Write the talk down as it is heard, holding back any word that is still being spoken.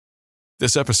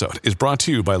This episode is brought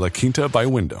to you by La Quinta by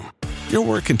Wyndham. Your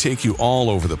work can take you all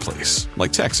over the place,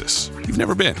 like Texas. You've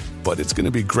never been, but it's going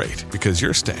to be great because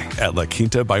you're staying at La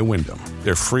Quinta by Wyndham.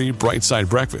 Their free Bright Side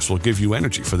breakfast will give you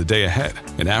energy for the day ahead.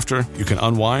 And after, you can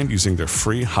unwind using their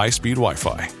free high-speed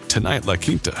Wi-Fi. Tonight, La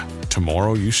Quinta.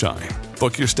 Tomorrow, you shine.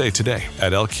 Book your stay today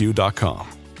at lq.com.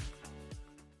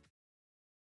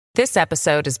 This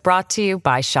episode is brought to you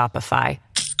by Shopify.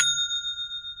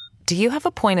 Do you have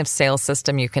a point of sale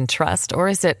system you can trust, or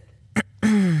is it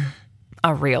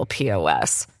a real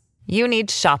POS? You need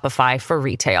Shopify for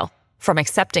retail. From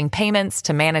accepting payments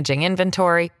to managing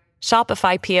inventory,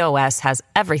 Shopify POS has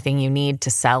everything you need to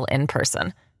sell in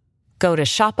person. Go to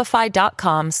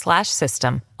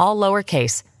shopify.com/system, all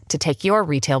lowercase, to take your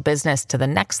retail business to the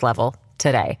next level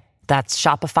today. That's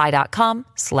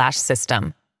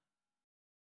shopify.com/system.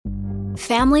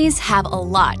 Families have a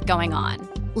lot going on.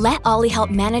 Let Ollie help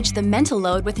manage the mental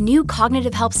load with new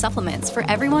cognitive help supplements for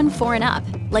everyone 4 and up,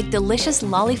 like delicious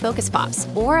Lolly Focus Pops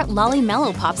or Lolly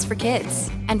Mellow Pops for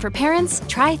kids. And for parents,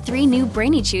 try 3 new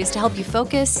Brainy Chews to help you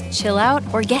focus, chill out,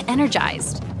 or get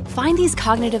energized. Find these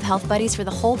cognitive health buddies for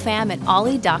the whole fam at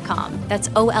ollie.com. That's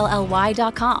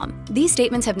OLLY.com. These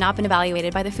statements have not been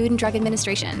evaluated by the Food and Drug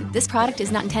Administration. This product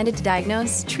is not intended to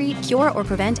diagnose, treat, cure, or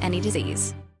prevent any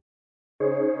disease.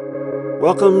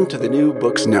 Welcome to the New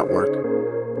Books Network.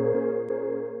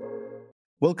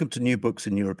 Welcome to New Books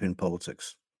in European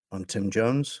Politics. I'm Tim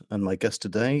Jones, and my guest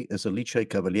today is Alice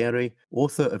Cavalieri,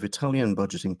 author of Italian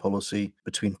Budgeting Policy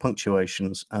Between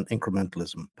Punctuations and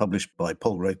Incrementalism, published by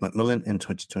Palgrave Macmillan in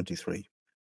 2023.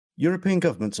 European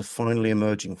governments are finally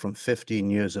emerging from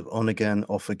 15 years of on-again,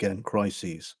 off-again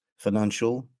crises,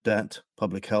 financial, debt,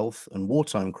 public health, and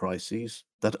wartime crises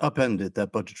that upended their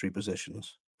budgetary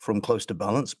positions. From close to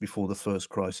balance before the first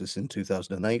crisis in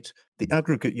 2008, the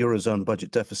aggregate Eurozone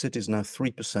budget deficit is now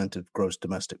 3% of gross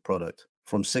domestic product.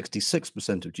 From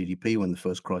 66% of GDP when the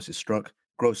first crisis struck,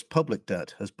 gross public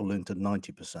debt has ballooned to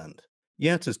 90%.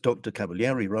 Yet, as Dr.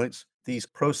 Cavalieri writes, these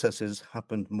processes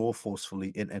happened more forcefully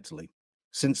in Italy.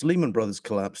 Since Lehman Brothers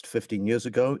collapsed 15 years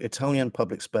ago, Italian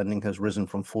public spending has risen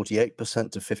from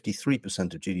 48% to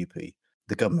 53% of GDP.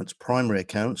 The government's primary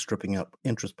account, stripping out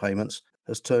interest payments,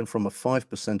 has turned from a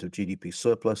 5% of GDP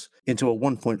surplus into a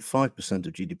 1.5%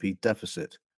 of GDP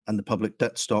deficit, and the public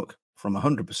debt stock from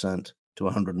 100% to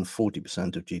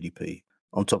 140% of GDP.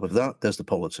 On top of that, there's the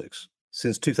politics.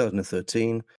 Since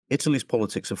 2013, Italy's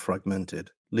politics have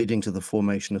fragmented, leading to the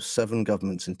formation of 7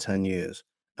 governments in 10 years,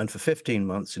 and for 15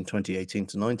 months in 2018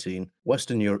 to 19,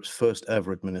 Western Europe's first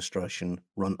ever administration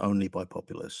run only by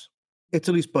populists.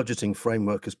 Italy's budgeting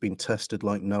framework has been tested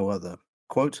like no other.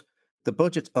 Quote, "The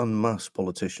budget unmasks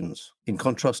politicians. In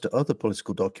contrast to other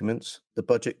political documents, the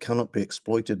budget cannot be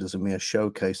exploited as a mere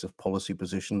showcase of policy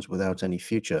positions without any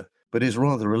future, but is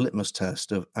rather a litmus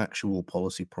test of actual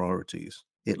policy priorities.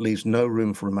 It leaves no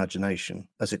room for imagination,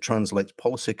 as it translates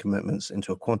policy commitments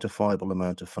into a quantifiable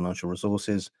amount of financial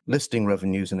resources, listing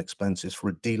revenues and expenses for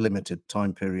a delimited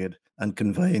time period, and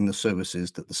conveying the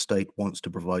services that the state wants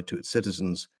to provide to its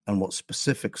citizens, and what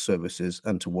specific services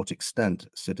and to what extent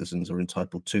citizens are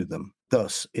entitled to them.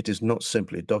 Thus, it is not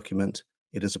simply a document,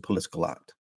 it is a political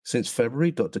act." Since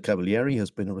February, Dr. Cavalieri has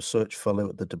been a research fellow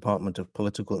at the Department of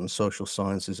Political and Social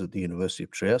Sciences at the University of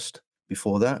Trieste.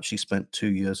 Before that, she spent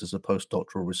 2 years as a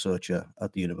postdoctoral researcher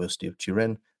at the University of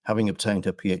Turin, having obtained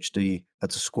her PhD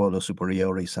at the Scuola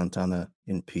Superiore Sant'Anna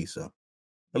in Pisa.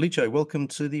 Alice, welcome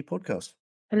to the podcast.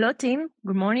 Hello, Tim.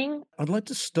 Good morning. I'd like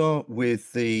to start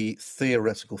with the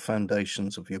theoretical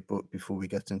foundations of your book before we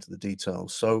get into the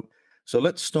details. So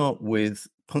let's start with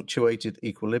punctuated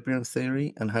equilibrium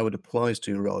theory and how it applies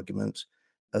to your argument,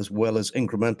 as well as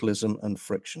incrementalism and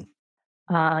friction.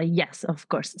 Yes, of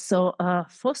course. So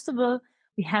first of all,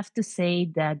 we have to say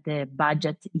that the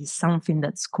budget is something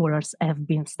that scholars have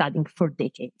been studying for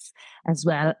decades, as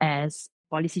well as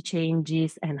policy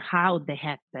changes and how they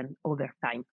happen over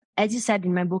time. As you said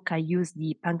in my book, I use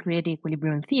the punctuated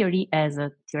equilibrium theory as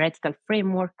a theoretical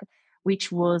framework,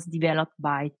 which was developed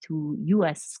by 2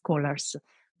 US scholars,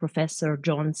 Professor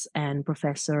Jones and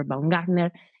Professor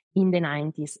Baumgartner, in the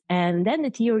 90s. And then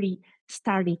the theory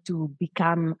started to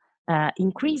become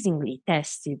increasingly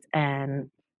tested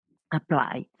and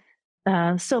applied.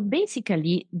 So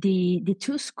basically, the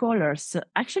 2 scholars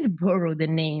actually borrowed the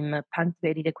name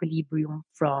punctuated equilibrium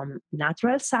from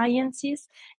natural sciences,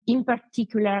 in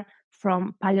particular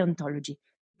from paleontology,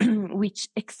 which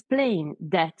explain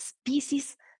that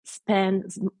species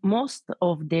spend most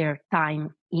of their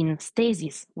time in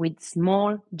stasis with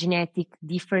small genetic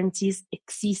differences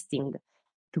existing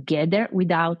together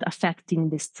without affecting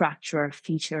the structural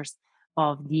features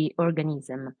of the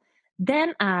organism.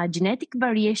 Then genetic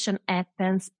variation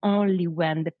happens only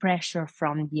when the pressure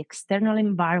from the external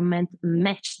environment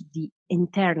matches the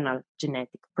internal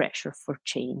genetic pressure for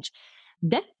change.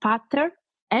 That pattern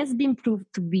has been proved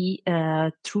to be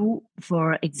true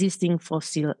for existing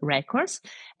fossil records.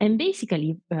 And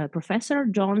basically, Professor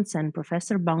Jones and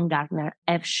Professor Baumgartner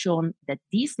have shown that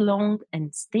this long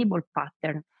and stable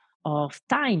pattern of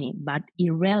tiny but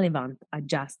irrelevant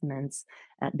adjustments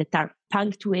that are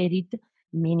punctuated,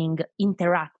 meaning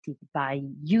interrupted by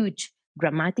huge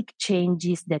dramatic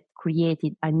changes that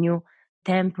created a new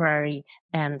temporary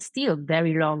and still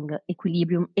very long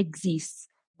equilibrium, exists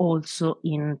also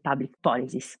in public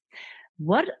policies.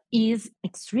 What is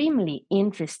extremely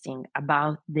interesting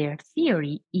about their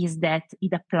theory is that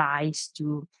it applies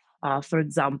to, for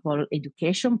example,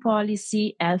 education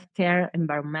policy, healthcare,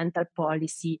 environmental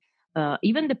policy,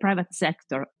 even the private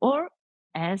sector, or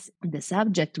as the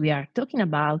subject we are talking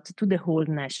about, to the whole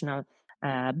national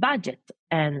budget.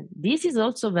 And this is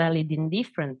also valid in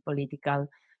different political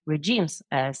regimes,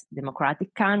 as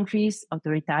democratic countries,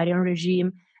 authoritarian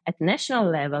regime, at national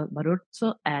level, but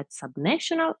also at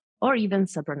subnational or even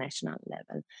supranational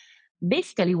level.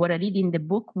 Basically, what I did in the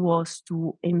book was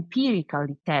to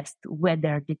empirically test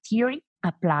whether the theory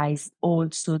applies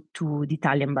also to the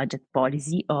Italian budget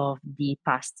policy of the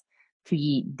past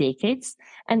 3 decades.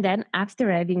 And then,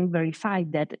 after having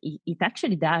verified that it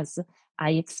actually does,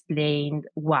 I explained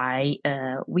why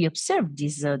we observe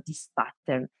this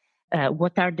pattern.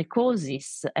 What are the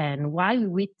causes, and why we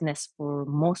witness for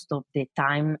most of the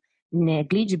time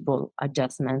negligible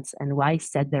adjustments, and why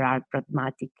instead there are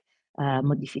pragmatic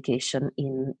modification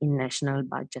in national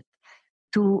budget.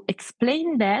 To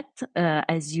explain that,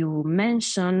 as you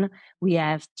mentioned, we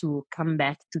have to come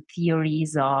back to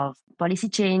theories of policy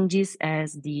changes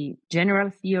as the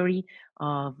general theory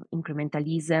of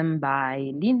incrementalism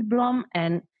by Lindblom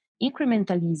and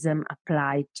incrementalism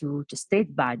applied to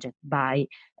state budget by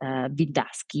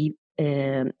Wildawski.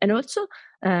 And also,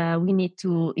 we need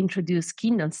to introduce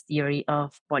Kindon's theory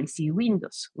of policy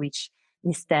windows, which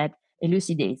instead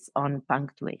elucidates on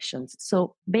punctuations.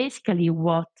 So basically,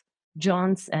 what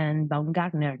Jones and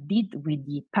Baumgartner did with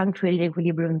the punctuated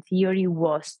equilibrium theory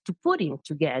was to put in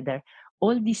together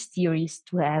all these theories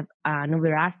to have an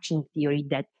overarching theory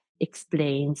that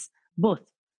explains both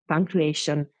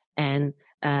punctuation and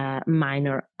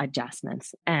minor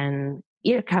adjustments. And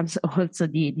here comes also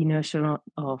the notion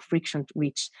of friction,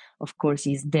 which of course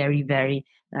is very, very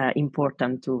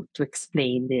important to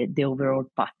explain the overall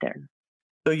pattern.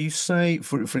 So you say,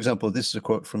 for example, this is a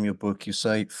quote from your book, you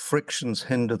say, frictions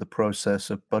hinder the process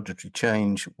of budgetary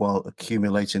change while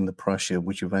accumulating the pressure,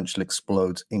 which eventually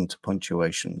explodes into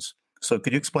punctuations. So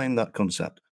could you explain that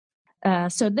concept?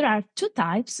 So there are two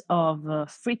types of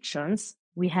frictions.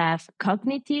 We have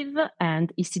cognitive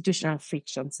and institutional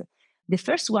frictions. The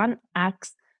first one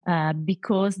acts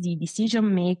because the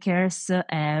decision makers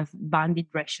have bounded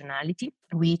rationality,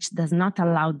 which does not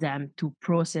allow them to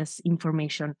process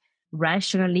information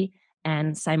rationally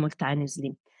and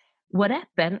simultaneously. What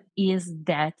happens is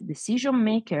that decision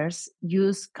makers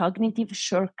use cognitive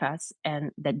shortcuts,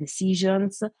 and that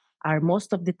decisions are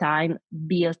most of the time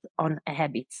built on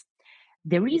habits.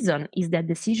 The reason is that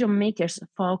decision makers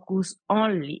focus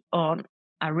only on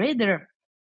a rather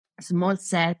small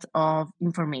set of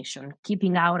information,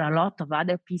 keeping out a lot of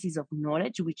other pieces of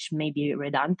knowledge, which may be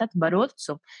redundant, but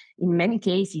also in many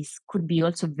cases could be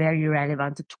also very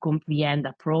relevant to comprehend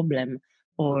a problem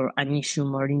or an issue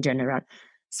more in general.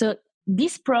 So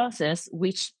this process,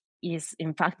 which is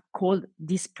in fact called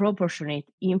disproportionate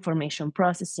information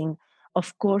processing,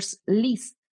 of course,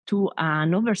 leads to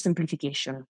an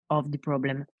oversimplification of the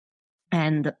problem.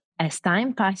 And as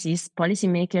time passes,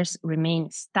 policymakers remain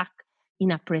stuck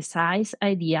in a precise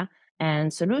idea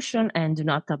and solution and do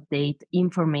not update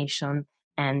information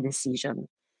and decision.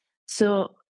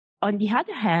 So, on the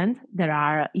other hand, there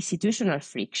are institutional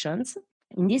frictions.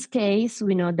 In this case,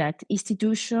 we know that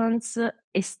institutions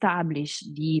establish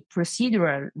the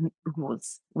procedural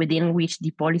rules within which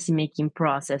the policymaking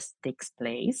process takes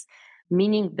place,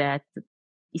 meaning that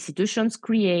institutions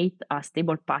create a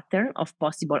stable pattern of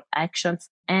possible actions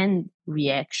and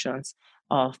reactions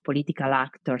of political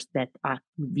actors that act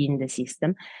within the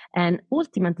system. And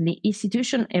ultimately,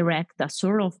 institutions erect a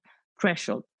sort of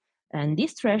threshold. And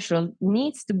this threshold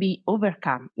needs to be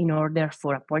overcome in order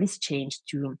for a policy change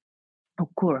to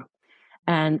occur.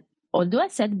 And although I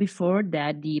said before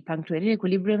that the punctuated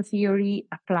equilibrium theory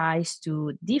applies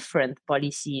to different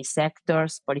policy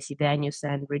sectors, policy venues,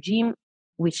 and regime,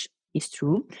 which is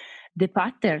true, the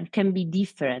pattern can be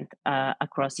different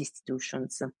across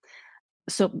institutions.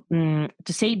 To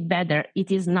say it better,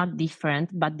 it is not different,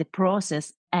 but the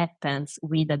process happens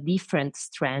with a different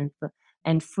strength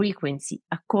and frequency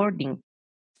according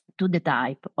to the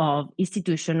type of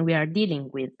institution we are dealing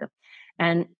with.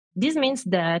 And this means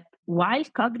that while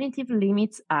cognitive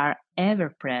limits are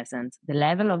ever present, the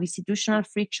level of institutional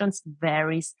frictions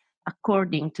varies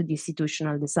according to the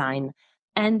institutional design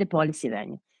and the policy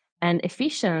venue. An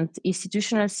efficient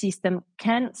institutional system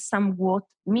can somewhat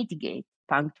mitigate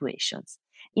punctuations.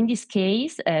 In this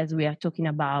case, as we are talking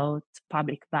about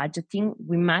public budgeting,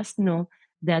 we must know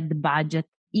that the budget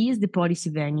is the policy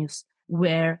venues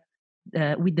where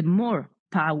with the more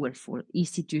powerful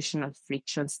institutional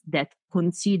frictions that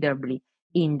considerably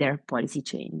hinder policy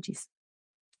changes.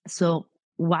 So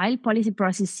while policy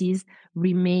processes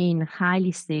remain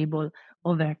highly stable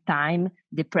over time,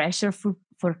 the pressure for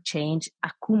change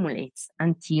accumulates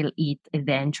until it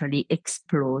eventually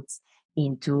explodes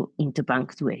into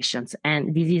punctuations.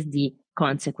 And this is the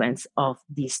consequence of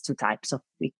these two types of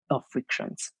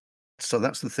frictions. So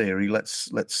that's the theory. Let's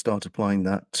start applying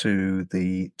that to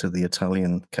the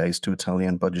Italian case, to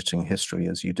Italian budgeting history,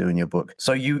 as you do in your book.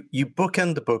 So you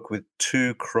bookend the book with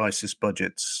two crisis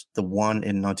budgets, the one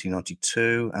in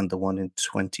 1992 and the one in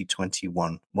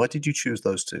 2021. Why did you choose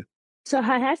those two? So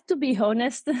I have to be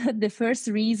honest, the first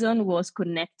reason was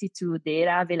connected to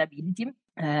data availability.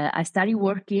 I started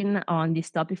working on this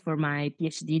topic for my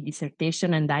PhD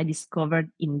dissertation, and I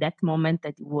discovered in that moment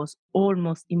that it was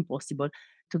almost impossible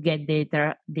to get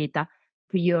data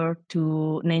prior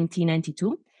to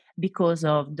 1992 because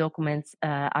of documents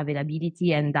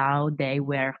availability and how they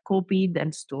were copied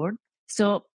and stored.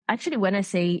 So actually, when I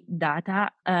say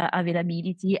data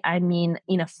availability, I mean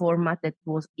in a format that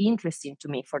was interesting to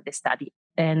me for the study.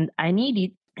 And I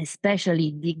needed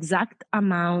especially the exact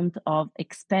amount of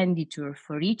expenditure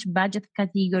for each budget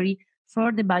category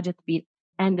for the budget period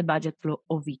and the budget flow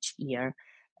of each year.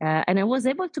 And I was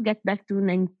able to get back to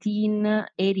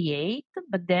 1988,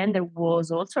 but then there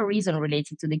was also a reason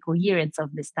related to the coherence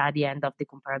of the study and of the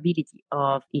comparability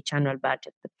of each annual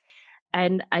budget.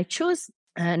 And I chose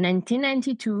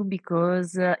 1992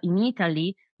 because in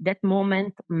Italy, that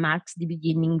moment marks the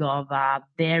beginning of a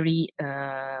very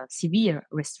severe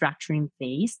restructuring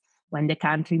phase when the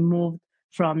country moved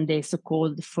from the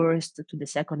so-called First to the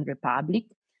Second Republic.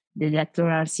 The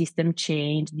electoral system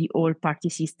changed, the all-party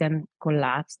system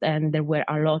collapsed, and there were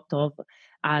a lot of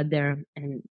other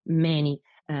and many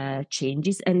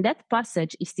changes. And that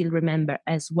passage is still remembered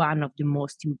as one of the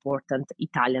most important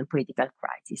Italian political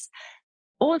crises.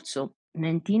 Also,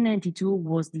 1992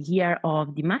 was the year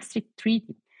of the Maastricht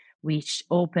Treaty, which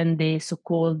opened the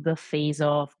so-called phase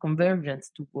of convergence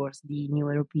towards the new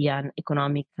European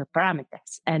economic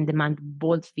parameters and demand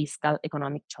bold fiscal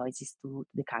economic choices to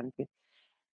the country.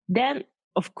 Then,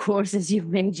 of course, as you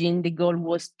mentioned, the goal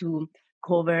was to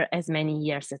cover as many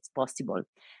years as possible.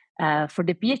 For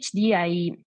the PhD,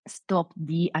 I stopped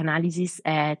the analysis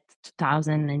at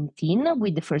 2019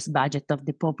 with the first budget of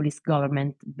the populist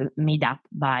government made up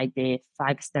by the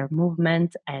Five Star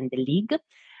Movement and the League.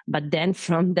 But then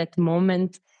from that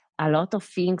moment, a lot of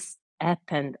things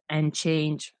happened and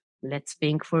changed. Let's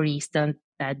think, for instance,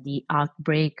 the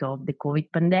outbreak of the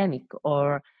COVID pandemic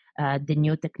or the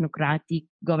new technocratic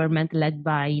government led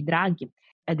by Draghi.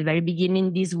 At the very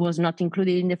beginning, this was not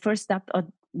included in the first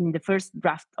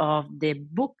draft of the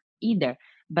book either.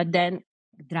 But then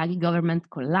Draghi government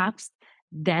collapsed.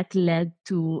 That led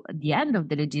to the end of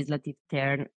the legislative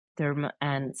term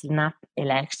and snap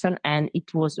election, and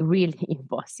it was really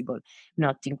impossible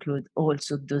not to include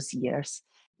also those years.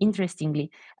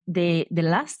 Interestingly, the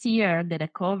last year that I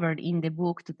covered in the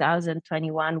book,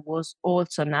 2021, was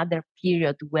also another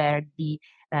period where the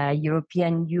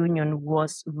European Union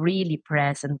was really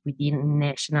present within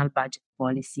national budget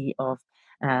policy of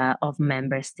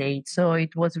member states. So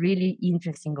it was really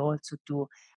interesting also to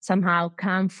somehow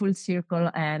come full circle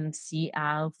and see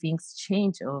how things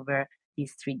change over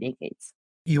these 3 decades.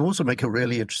 You also make a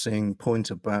really interesting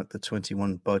point about the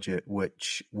 21 budget,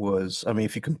 which was, I mean,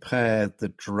 if you compare the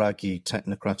Draghi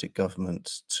technocratic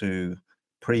government to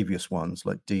previous ones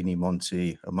like Dini,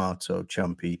 Monti, Amato,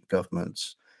 Ciampi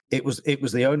governments, it was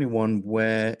the only one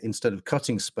where instead of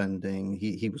cutting spending,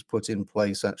 he was put in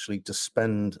place actually to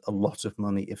spend a lot of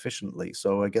money efficiently.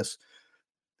 So I guess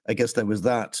there was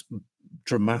that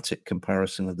dramatic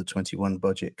comparison of the 21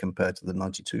 budget compared to the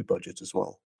 92 budget as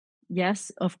well.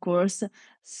 Yes, of course.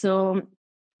 So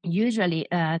usually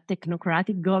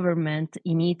technocratic government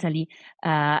in Italy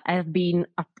have been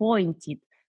appointed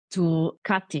to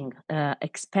cutting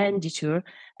expenditure.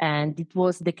 And it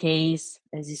was the case,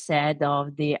 as you said,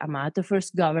 of the Amato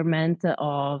first government,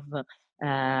 of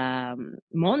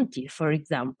Monti, for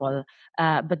example.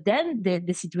 But then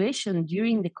the situation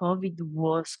during the COVID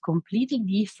was completely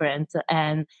different,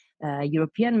 and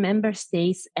European member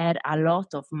states had a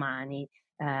lot of money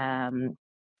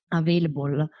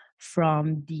available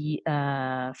from the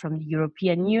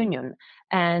European Union,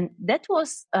 and that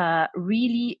was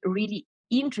really really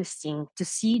interesting to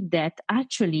see that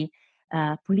actually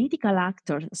political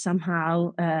actors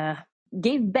somehow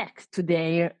gave back to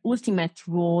their ultimate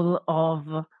role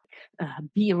of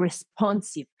be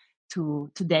responsive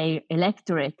to their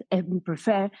electorate and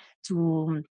prefer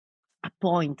to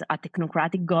appoint a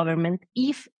technocratic government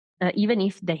if even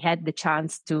if they had the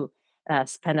chance to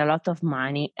spend a lot of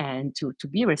money and to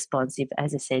be responsive,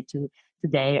 as I said, to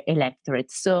their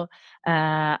electorate. So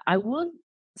I would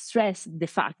stress the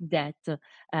fact that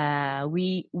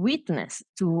we witness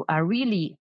to a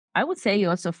really, I would say,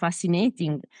 also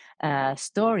fascinating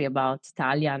story about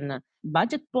Italian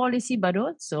budget policy, but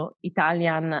also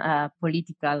Italian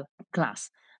political class.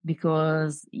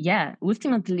 Because, yeah,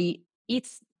 ultimately,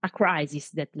 it's a crisis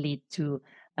that lead to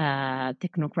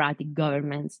technocratic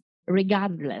governments,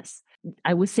 regardless.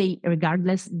 I would say,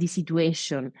 regardless the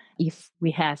situation, if we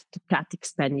have to cut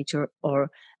expenditure or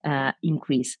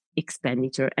increase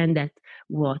expenditure, and that's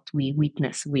what we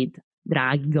witness with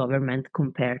Draghi government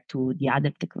compared to the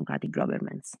other technocratic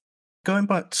governments. Going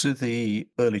back to the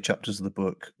early chapters of the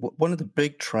book, one of the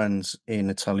big trends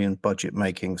in Italian budget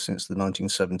making since the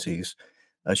 1970s,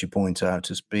 as you point out,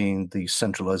 has been the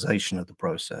centralization of the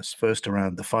process, first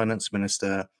around the finance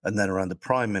minister and then around the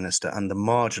prime minister, and the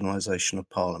marginalization of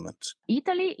parliament.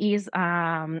 Italy is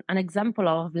an example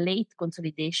of late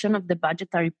consolidation of the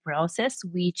budgetary process,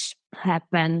 which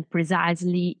happened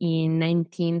precisely in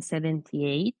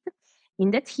 1978. In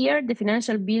that year, the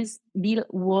financial bill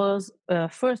was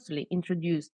firstly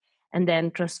introduced and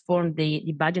then transformed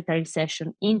the budgetary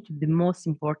session into the most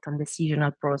important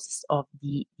decisional process of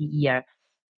the year.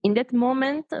 In that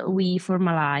moment, we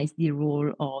formalized the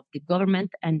role of the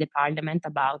government and the parliament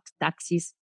about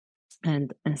taxes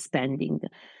and spending.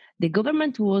 The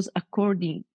government was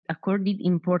accorded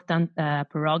important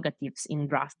prerogatives in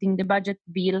drafting the budget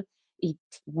bill. It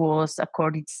was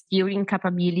accorded steering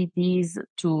capabilities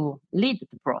to lead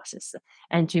the process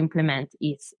and to implement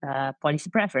its policy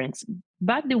preference.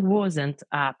 But there wasn't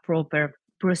a proper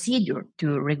procedure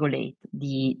to regulate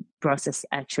the process,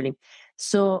 actually.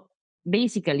 So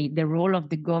basically, the role of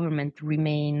the government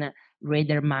remained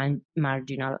rather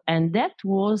marginal. And that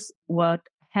was what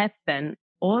happened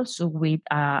also with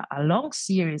a long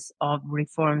series of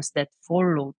reforms that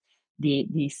followed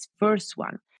this first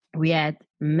one. We had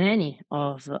many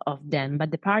of them, but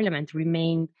the parliament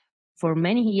remained for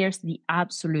many years the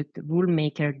absolute rule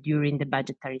maker during the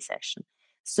budgetary session.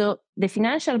 So the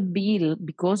financial bill,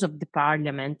 because of the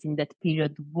parliament in that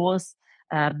period, was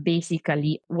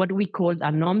basically what we called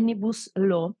an omnibus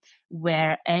law,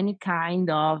 where any kind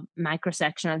of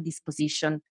microsectional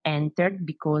disposition entered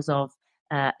because of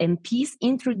MPs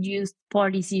introduced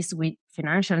policies with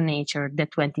financial nature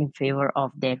that went in favor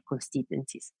of their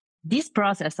constituencies. This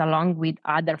process, along with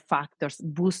other factors,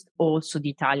 boost also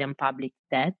the Italian public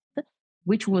debt,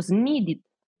 which was needed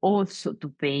also to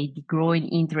pay the growing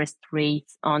interest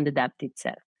rates on the debt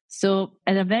itself. So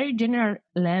at a very general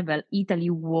level,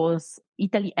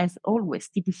 Italy has always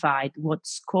typified what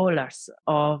scholars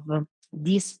of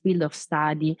this field of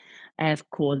study have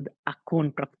called a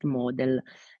contract model.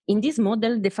 In this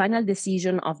model, the final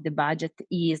decision of the budget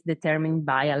is determined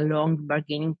by a long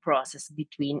bargaining process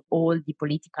between all the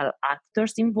political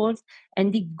actors involved,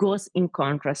 and it goes in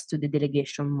contrast to the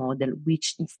delegation model,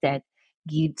 which instead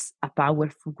gives a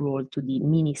powerful role to the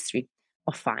Ministry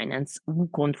of Finance, who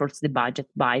controls the budget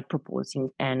by proposing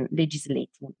and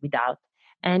legislating without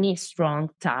any strong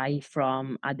tie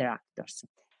from other actors.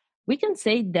 We can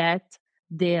say that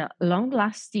the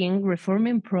long-lasting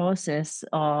reforming process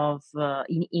of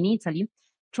in Italy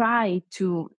tried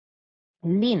to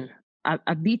lean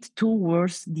a bit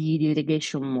towards the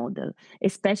delegation model,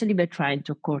 especially by trying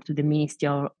to accord to the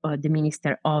Minister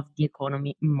of the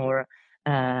Economy more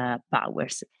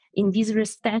powers. In this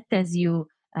respect, as you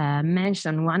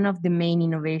mentioned, one of the main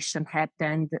innovations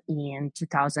happened in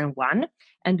 2001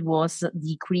 and was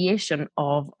the creation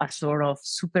of a sort of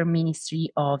super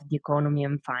ministry of the economy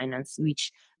and finance,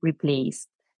 which replaced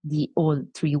the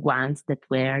old three ones that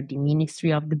were the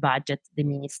Ministry of the Budget, the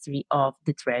Ministry of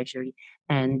the Treasury,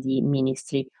 and the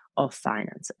Ministry of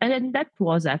Finance. And that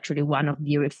was actually one of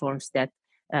the reforms that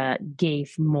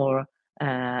gave more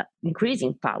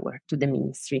increasing power to the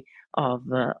Ministry of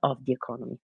the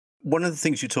Economy. One of the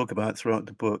things you talk about throughout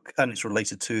the book, and it's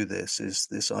related to this, is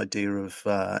this idea of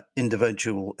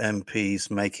individual MPs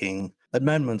making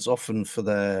amendments often for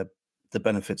the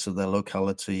benefits of their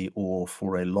locality or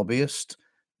for a lobbyist.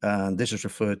 And this is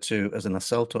referred to as an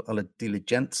assalto alla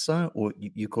diligenza, or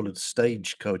you call it a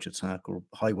stagecoach attack or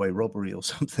highway robbery or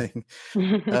something.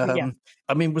 Yeah.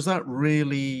 I mean, was that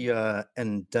really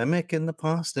endemic in the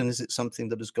past? And is it something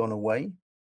that has gone away?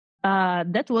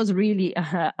 That was really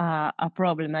a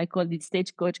problem. I called it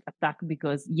stagecoach attack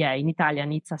because, yeah, in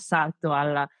Italian it's assalto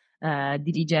alla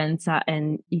diligenza,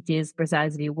 and it is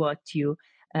precisely what you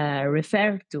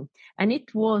refer to. And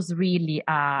it was really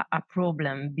a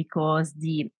problem because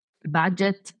the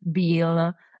budget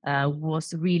bill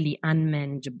was really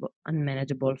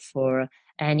unmanageable for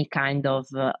any kind of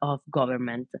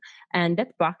government. And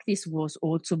that practice was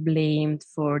also blamed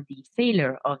for the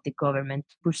failure of the government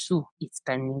to pursue its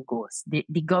spending goals. The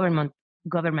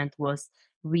government was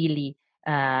really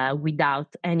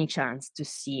without any chance to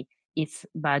see its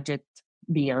budget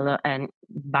bill and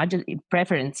budget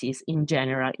preferences in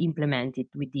general implemented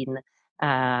within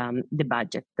the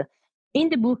budget. In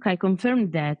the book, I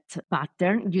confirmed that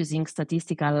pattern using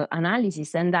statistical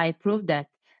analysis, and I proved that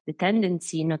the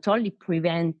tendency not only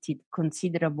prevented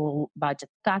considerable budget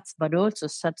cuts, but also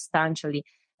substantially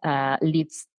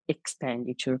lifts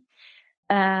expenditure.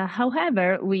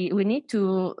 However, we need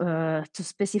to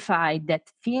specify that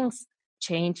things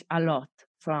change a lot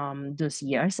from those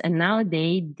years, and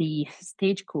nowadays the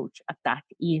stagecoach attack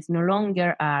is no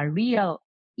longer a real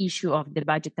issue of the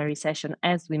budgetary session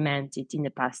as we meant it in the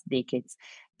past decades,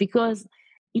 because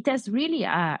it has really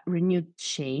a renewed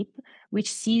shape,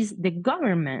 which sees the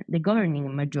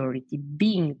governing majority,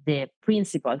 being the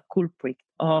principal culprit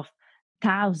of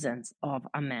thousands of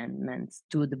amendments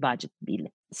to the budget bill.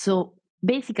 So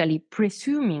basically,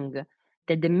 presuming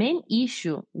that the main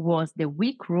issue was the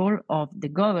weak role of the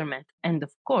government, and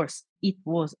of course, it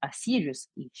was a serious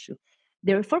issue.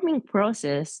 The reforming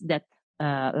process that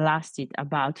lasted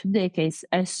about 2 decades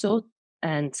has sought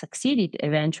and succeeded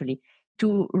eventually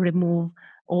to remove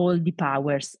all the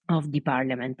powers of the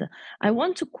parliament. I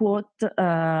want to quote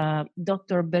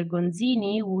Dr.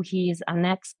 Bergonzini, who is an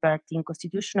expert in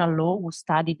constitutional law who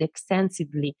studied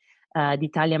extensively the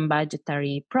Italian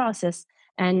budgetary process.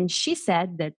 And she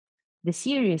said that the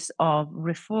series of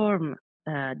reform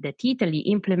that Italy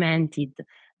implemented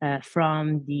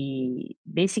from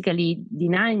basically the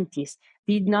 90s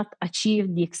did not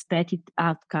achieve the expected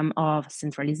outcome of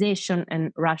centralization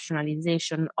and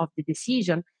rationalization of the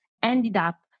decision, ended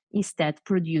up instead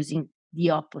producing the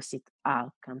opposite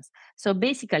outcomes. So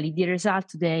basically, the result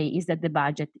today is that the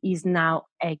budget is now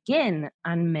again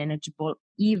unmanageable,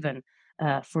 even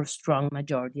for strong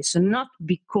majorities. So not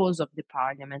because of the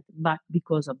parliament, but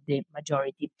because of the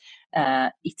majority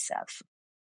itself.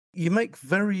 You make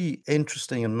very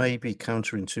interesting and maybe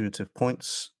counterintuitive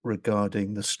points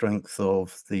regarding the strength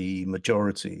of the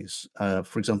majorities.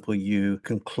 For example, you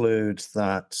conclude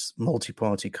that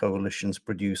multi-party coalitions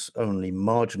produce only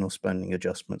marginal spending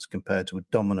adjustments compared to a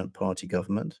dominant party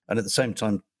government. And at the same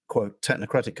time, quote,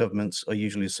 technocratic governments are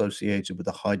usually associated with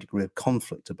a high degree of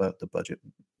conflict about the budget.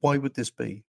 Why would this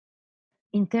be?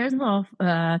 In terms of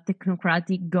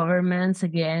technocratic governments,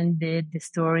 again, the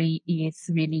story is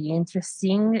really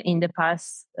interesting. In the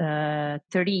past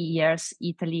 30 years,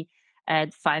 Italy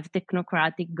had 5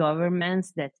 technocratic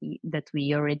governments that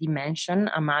we already mentioned: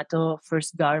 Amato,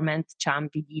 first government,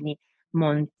 Ciampi, Dini,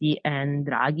 Monti, and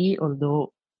Draghi,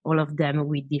 although all of them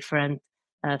with different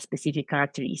specific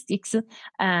characteristics.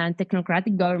 And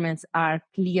technocratic governments are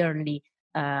clearly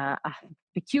a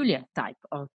peculiar type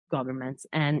of governments,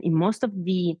 and in most of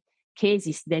the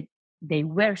cases that they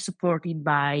were supported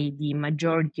by the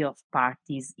majority of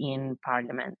parties in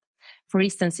parliament. For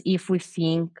instance, if we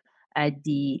think at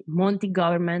the Monti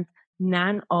government,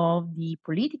 none of the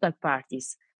political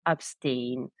parties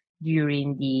abstained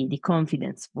during the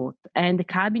confidence vote, and the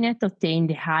cabinet obtained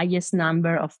the highest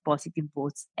number of positive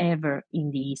votes ever in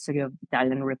the history of the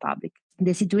Italian Republic.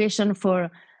 The situation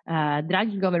for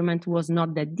Draghi government was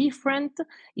not that different.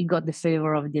 It got the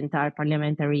favor of the entire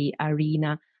parliamentary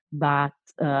arena, but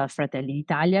Fratelli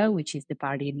d'Italia, which is the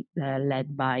party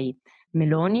led by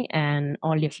Meloni, and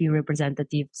only a few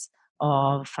representatives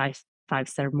of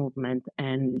Five-Star Movement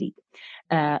and League.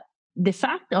 The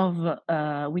fact of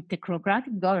with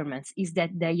technocratic governments is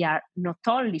that they are not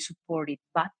only supported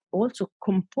but also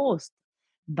composed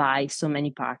by so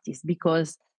many parties,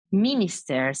 because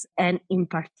ministers and in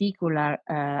particular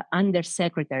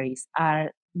undersecretaries are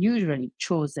usually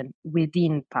chosen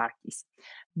within parties.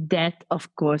 That,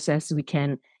 of course, as we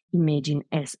can imagine,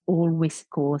 has always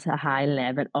caused a high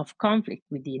level of conflict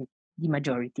within the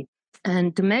majority.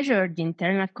 And to measure the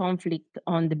internal conflict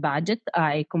on the budget,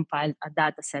 I compiled a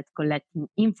data set collecting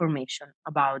information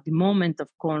about the moment of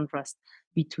contrast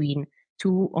between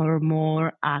two or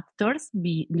more actors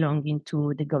belonging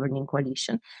to the governing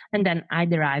coalition. And then I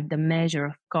derived a measure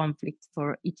of conflict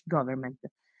for each government.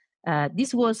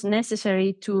 This was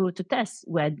necessary to test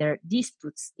whether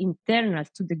disputes internal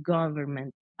to the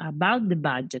government about the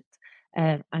budget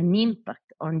have an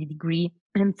impact on the degree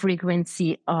and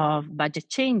frequency of budget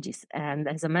changes. And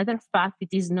as a matter of fact, it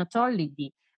is not only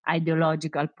the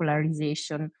ideological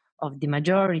polarization of the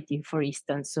majority, for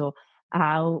instance, so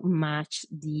how much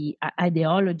the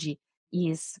ideology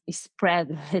is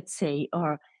spread, let's say,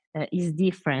 or is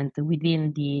different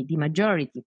within the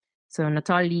majority. So not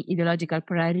only ideological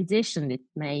polarization that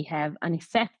may have an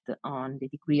effect on the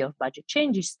degree of budget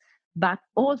changes, but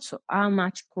also how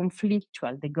much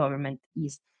conflictual the government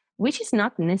is, which is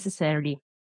not necessarily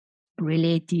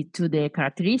related to the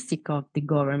characteristic of the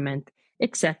government,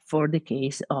 except for the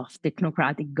case of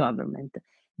technocratic government.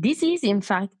 This is, in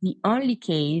fact, the only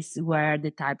case where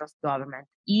the type of government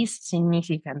is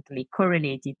significantly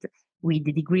correlated with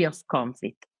the degree of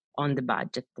conflict on the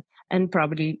budget. And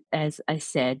probably, as I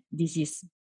said, this is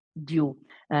due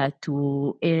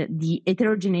to the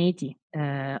heterogeneity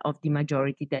of the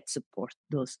majority that support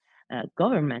those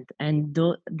government, and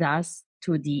thus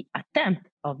to the attempt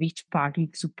of each party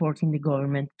supporting the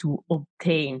government to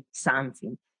obtain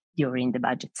something during the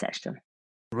budget session.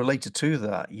 Related to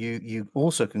that, you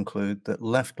also conclude that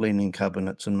left-leaning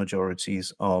cabinets and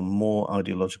majorities are more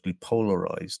ideologically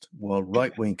polarized, while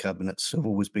right-wing cabinets have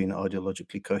always been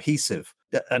ideologically cohesive.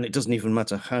 And it doesn't even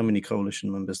matter how many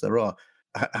coalition members there are.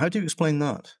 How do you explain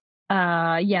that?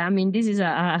 Yeah, I mean, this is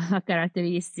a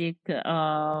characteristic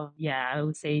of, I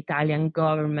would say, Italian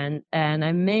government. And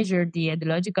I measured the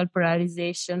ideological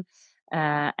polarization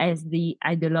as the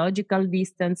ideological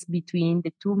distance between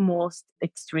the two most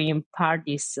extreme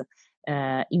parties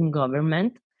in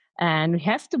government. And we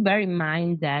have to bear in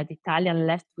mind that Italian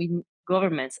left-wing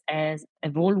governments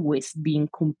have always been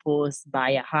composed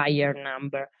by a higher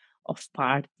number of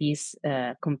parties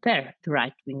compared to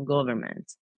right-wing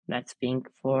governments. Let's think,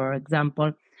 for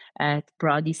example, at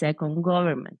Prodi's second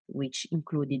government, which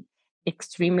included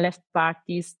extreme left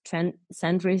parties,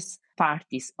 centrist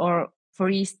parties, or, for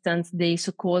instance, the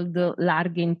so-called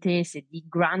Larghe Intese, the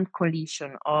grand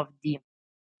coalition of the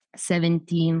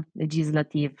 17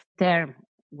 legislative term,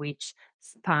 which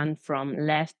span from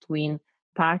left-wing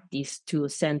parties to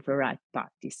center-right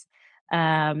parties.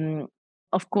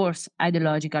 Of course,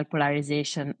 ideological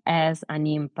polarization has an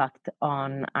impact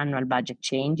on annual budget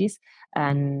changes.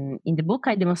 And in the book,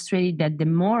 I demonstrated that the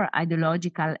more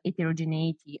ideological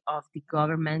heterogeneity of the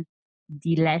government,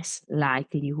 the less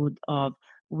likelihood of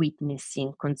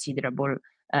witnessing considerable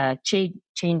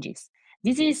changes.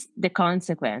 This is the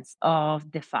consequence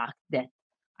of the fact that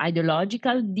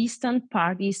ideological distant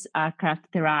parties are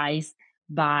characterized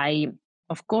by,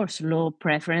 of course, low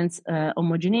preference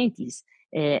homogeneities.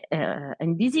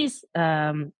 And this is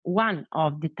one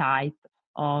of the type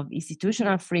of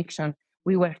institutional friction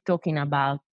we were talking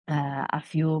about a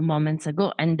few moments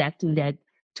ago, and that led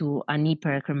to an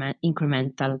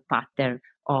incremental pattern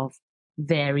of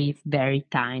very, very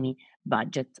tiny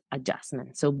budget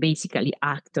adjustment. So basically,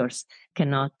 actors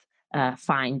cannot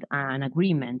find an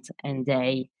agreement, and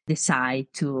they decide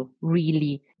to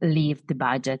really leave the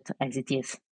budget as it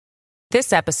is.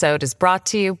 This episode is brought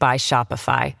to you by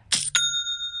Shopify.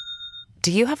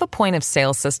 Do you have a point of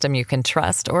sale system you can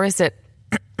trust, or is it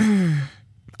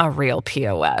a real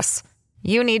POS?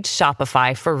 You need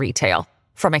Shopify for retail.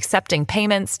 From accepting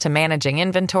payments to managing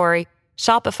inventory,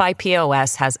 Shopify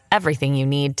POS has everything you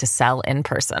need to sell in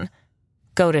person.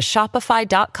 Go to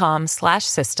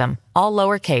shopify.com/system, all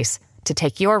lowercase, to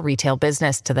take your retail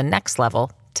business to the next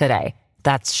level today.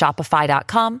 That's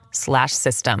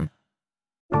shopify.com/system.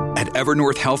 At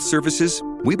Evernorth Health Services,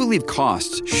 we believe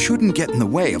costs shouldn't get in the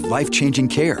way of life-changing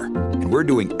care, and we're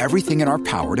doing everything in our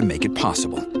power to make it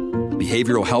possible.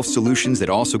 Behavioral health solutions that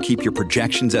also keep your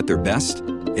projections at their best?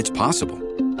 It's possible.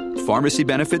 Pharmacy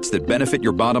benefits that benefit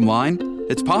your bottom line?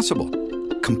 It's possible.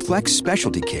 Complex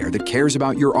specialty care that cares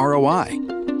about your ROI?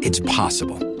 It's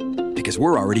possible. Because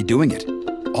we're already doing it.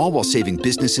 All while saving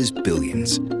businesses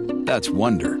billions. That's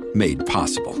Wonder made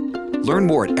possible. Learn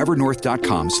more at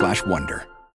evernorth.com/wonder.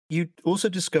 You also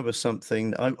discover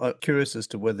something. I'm curious as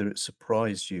to whether it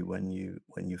surprised you when you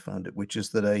found it, which is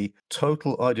that a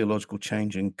total ideological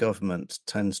change in government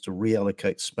tends to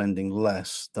reallocate spending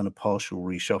less than a partial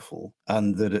reshuffle,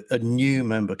 and that a new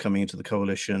member coming into the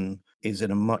coalition is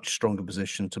in a much stronger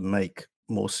position to make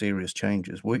more serious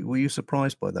changes. Were you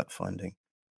surprised by that finding?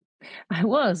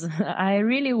 I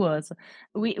really was.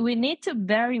 We need to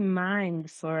bear in mind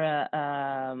for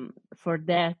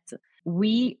that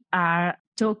we are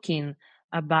talking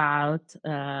about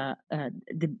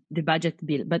the budget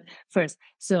bill. But first,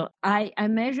 so I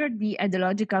measured the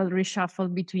ideological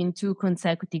reshuffle between two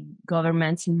consecutive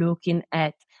governments, looking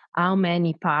at how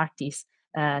many parties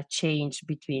change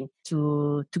between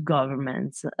two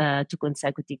governments, two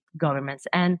consecutive governments.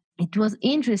 And it was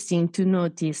interesting to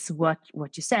notice what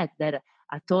you said, that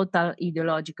a total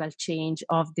ideological change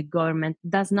of the government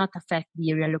does not affect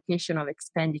the reallocation of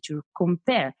expenditure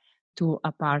compared to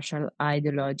a partial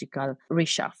ideological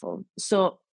reshuffle.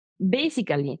 So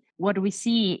basically, what we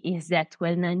see is that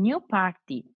when a new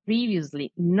party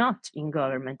previously not in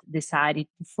government decided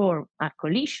to form a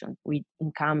coalition with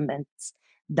incumbents,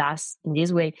 thus, in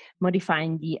this way,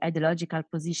 modifying the ideological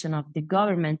position of the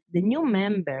government, the new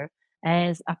member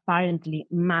has apparently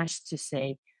much to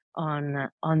say on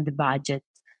the budget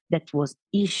that was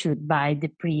issued by the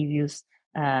previous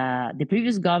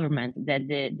government that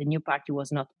the new party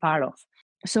was not part of.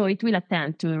 So it will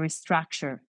attempt to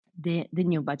restructure the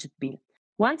new budget bill.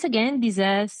 Once again, this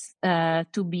has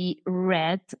to be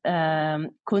read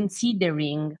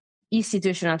considering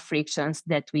institutional frictions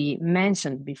that we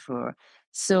mentioned before.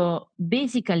 So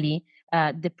basically,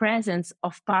 the presence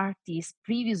of parties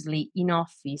previously in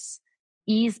office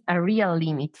is a real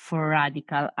limit for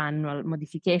radical annual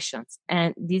modifications.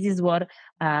 And this is what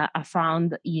I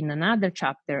found in another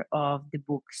chapter of the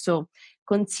book. So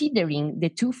considering the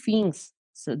two things,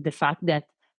 so the fact that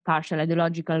partial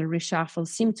ideological reshuffle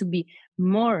seem to be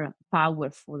more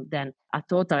powerful than a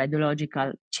total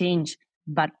ideological change,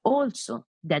 but also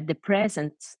that the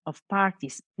presence of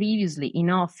parties previously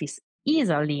in office is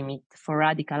a limit for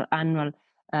radical annual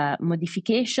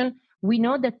modification, we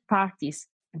know that parties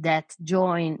that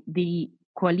join the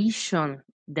coalition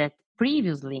that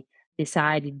previously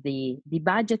decided the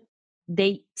budget,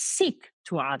 they seek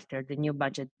to alter the new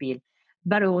budget bill,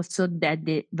 but also that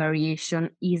the variation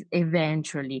is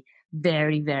eventually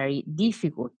very, very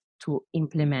difficult to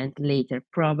implement later,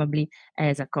 probably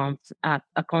as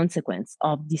a consequence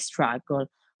of the struggle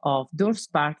of those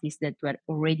parties that were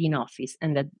already in office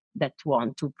and that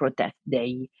want to protect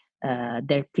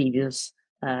their previous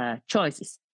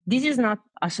choices. This is not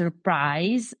a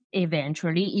surprise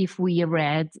eventually if we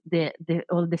read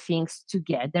all the things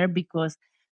together, because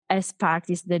as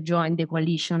parties that joined the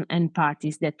coalition and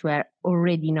parties that were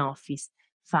already in office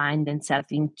find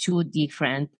themselves in two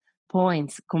different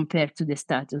points compared to the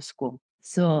status quo.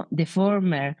 So the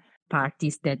former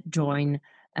parties that join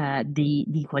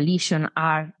the coalition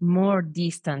are more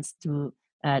distant to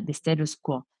the status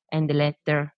quo, and the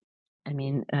latter,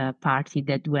 party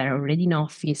that were already in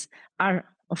office are,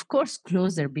 of course,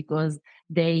 closer because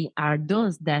they are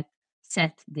those that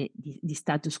set the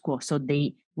status quo. So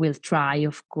they will try,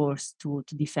 of course, to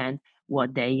defend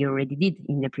what they already did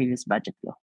in the previous budget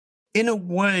law. In a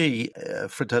way,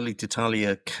 Fratelli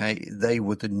d'Italia, they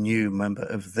were the new member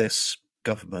of this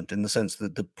government in the sense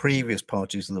that the previous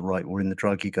parties on the right were in the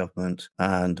Draghi government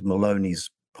and Meloni's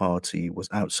party was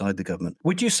outside the government.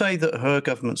 Would you say that her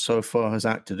government so far has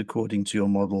acted according to your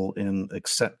model in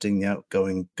accepting the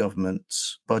outgoing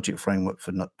government's budget framework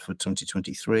for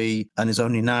 2023 and is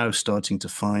only now starting to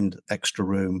find extra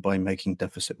room by making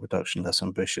deficit reduction less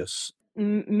ambitious?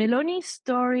 Meloni's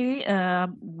story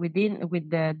with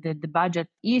the budget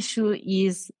issue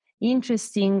is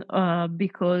interesting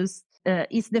because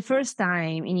it's the first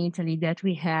time in Italy that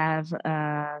we have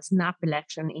a snap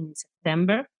election in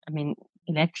September.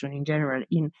 Election in general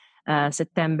in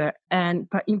September, and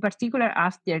in particular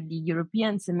after the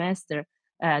European semester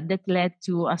that led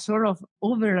to a sort of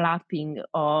overlapping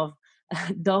of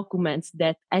documents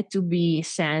that had to be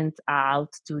sent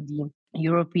out to the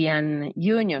European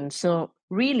Union. So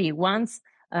really, once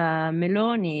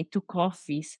Meloni took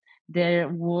office, there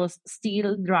was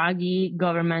still Draghi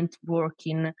government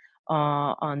working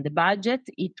on the budget.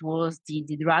 It was the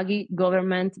Draghi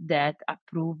government that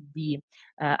approved the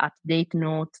update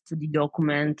note to the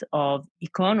document of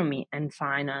economy and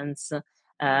finance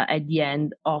at the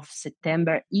end of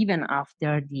September, even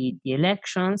after the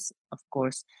elections. Of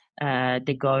course,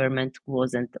 the government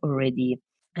wasn't already.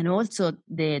 And also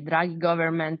the Draghi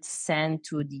government sent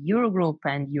to the Eurogroup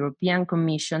and European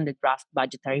Commission the draft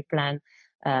budgetary plan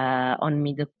on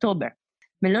mid-October.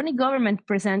 Meloni government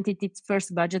presented its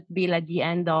first budget bill at the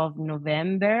end of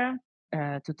November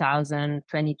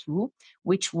 2022,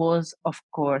 which was, of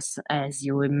course, as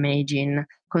you imagine,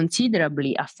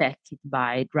 considerably affected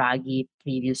by Draghi's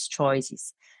previous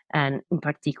choices, and in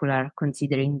particular,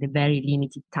 considering the very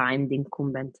limited time the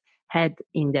incumbent had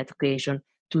in that occasion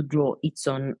to draw its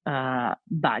own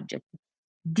budget.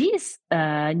 This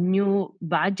new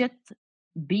budget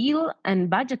bill and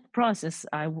budget process,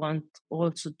 I want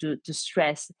also to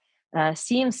stress,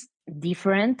 seems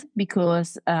different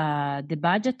because the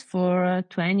budget for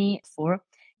 24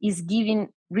 is giving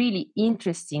really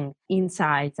interesting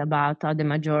insights about how the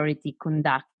majority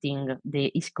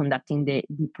is conducting the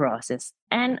process,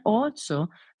 and also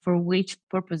for which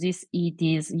purposes it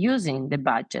is using the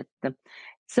budget.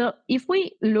 So if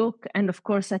we look, and of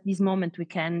course at this moment we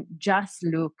can just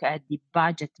look at the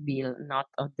budget bill, not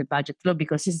of the budget law,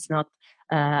 because it's not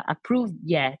approved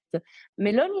yet,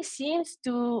 Meloni seems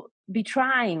to be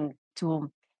trying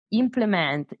to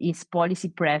implement its policy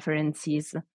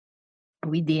preferences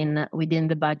within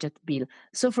the budget bill.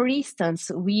 So for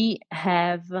instance, we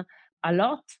have a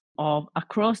lot of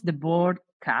across the board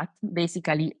cut.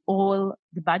 Basically all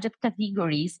the budget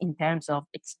categories in terms of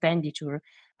expenditure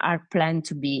are planned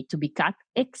to be cut,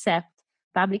 except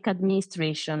public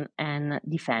administration and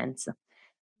defense.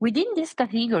 Within this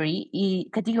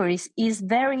categories is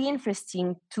very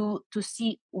interesting to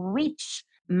see which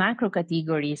macro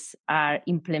categories are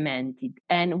implemented.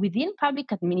 And within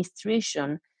public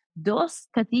administration, those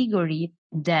categories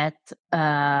that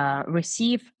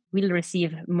will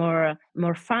receive more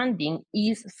funding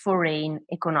is foreign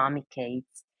economic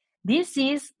aids. This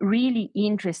is really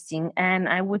interesting, and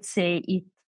I would say it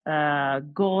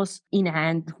goes in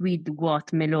hand with what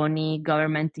Meloni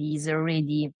government is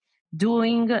already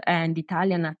doing and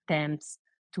Italian attempts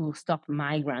to stop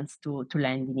migrants to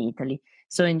land in Italy.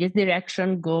 So in this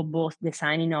direction go both the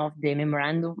signing of the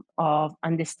memorandum of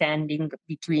understanding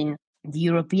between the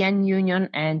European Union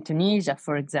and Tunisia,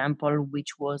 for example,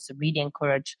 which was really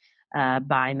encouraged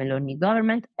by Meloni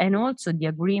government, and also the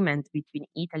agreement between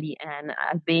Italy and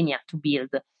Albania to build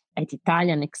at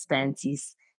Italian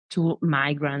expenses two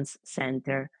migrants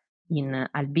center in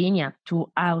Albania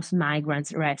to house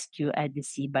migrants rescued at the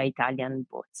sea by Italian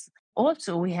boats.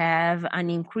 Also, we have an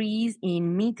increase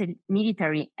in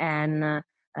military and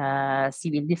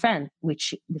civil defense,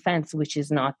 which is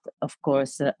not, of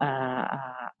course,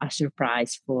 a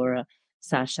surprise for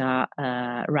such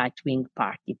a right-wing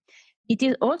party. It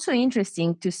is also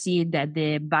interesting to see that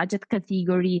the budget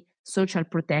category social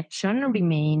protection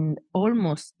remained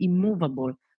almost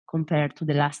immovable compared to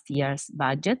the last year's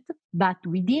budget, but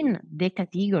within the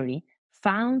category,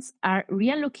 funds are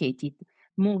reallocated,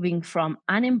 moving from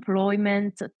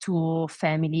unemployment to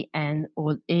family and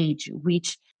old age,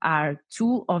 which are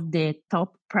two of the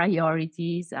top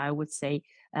priorities, I would say,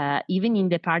 even in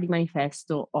the party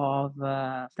manifesto of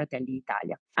Fratelli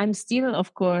d'Italia. I'm still,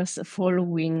 of course,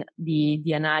 following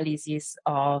the analysis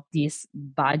of this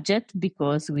budget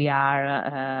because we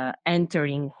are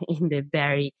entering in the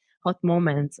very hot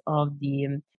moments of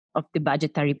the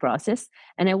budgetary process.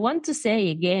 And I want to say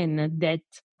again that,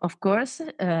 of course,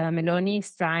 Meloni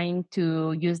is trying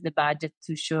to use the budget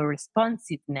to show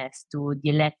responsiveness to the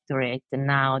electorate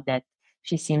now that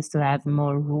she seems to have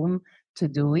more room to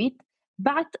do it.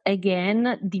 But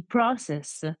again, the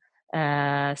process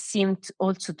seemed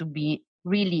also to be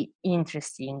really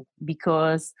interesting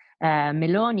because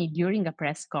Meloni, during a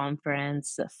press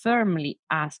conference, firmly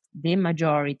asked the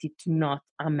majority to not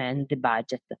amend the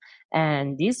budget.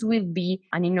 And this will be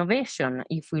an innovation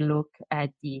if we look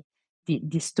at the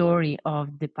story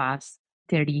of the past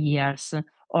 30 years,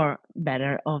 or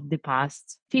better, of the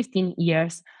past 15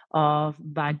 years of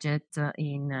budget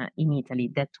in Italy.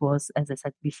 That was, as I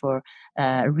said before,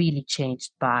 really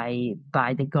changed by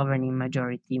the governing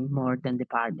majority more than the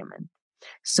parliament.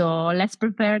 So let's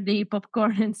prepare the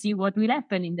popcorn and see what will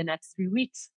happen in the next 3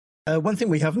 weeks. One thing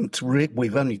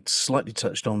we've only slightly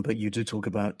touched on, but you do talk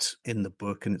about in the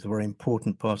book, and it's a very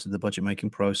important part of the budget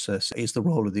making process, is the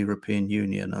role of the European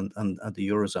Union and the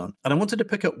Eurozone. And I wanted to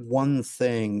pick up one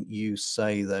thing you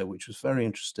say there, which was very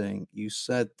interesting. You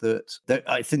said that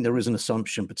I think there is an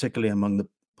assumption, particularly among the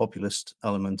populist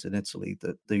element in Italy,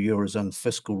 that the Eurozone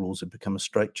fiscal rules have become a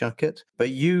straitjacket.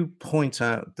 But you point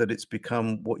out that it's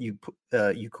become what you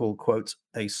call, quote,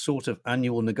 a sort of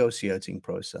annual negotiating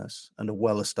process and a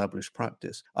well-established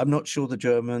practice. I'm not sure the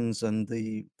Germans and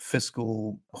the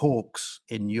fiscal hawks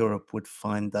in Europe would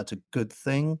find that a good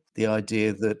thing. The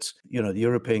idea that, the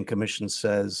European Commission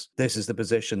says, this is the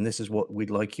position, this is what we'd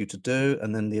like you to do.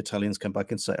 And then the Italians come back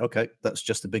and say, okay, that's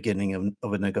just the beginning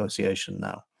of a negotiation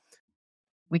now.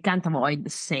 We can't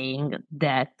avoid saying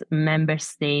that member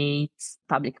states'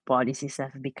 public policies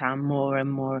have become more and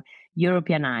more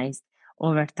Europeanized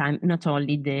over time, not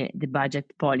only the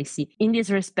budget policy. In this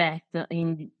respect,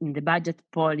 in the budget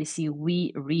policy,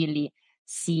 we really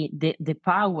see the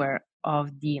power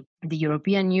of the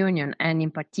European Union, and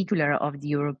in particular of the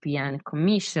European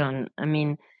Commission. I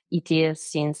mean, it is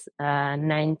since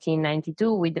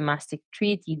 1992 with the Maastricht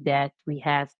Treaty that we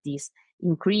have this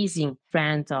increasing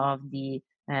trend of the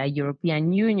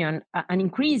European Union, an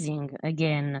increasing,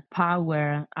 again,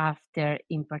 power after,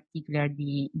 in particular,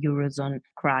 the Eurozone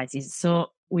crisis.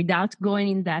 So without going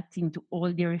in depth into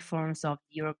all the reforms of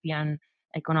the European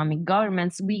economic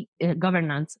governance, we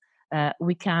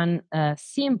can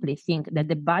simply think that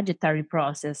the budgetary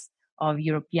process of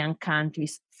European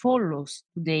countries follows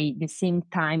today the same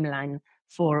timeline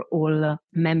for all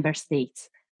member states,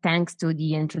 thanks to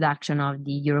the introduction of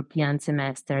the European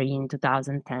semester in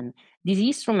 2010. This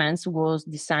instrument was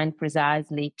designed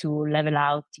precisely to level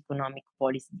out economic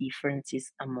policy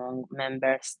differences among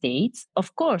member states.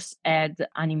 Of course, had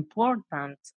an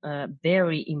important,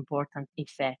 very important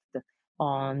effect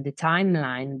on the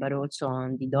timeline, but also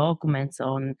on the documents,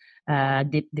 on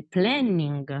the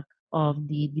planning of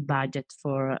the budget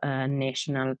for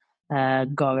national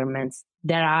governments.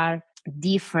 There are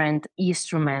different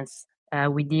instruments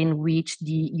within which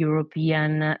the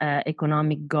European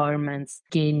economic governments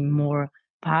gain more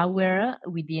power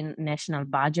within national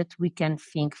budget. We can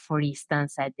think, for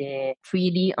instance, at the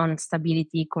Treaty on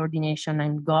Stability, Coordination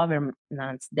and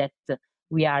Governance that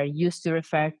we are used to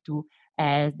refer to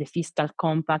as the Fiscal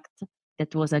Compact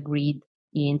that was agreed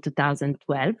in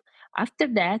 2012. After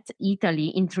that,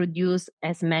 Italy introduced,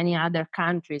 as many other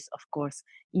countries, of course,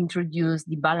 introduced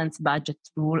the balanced budget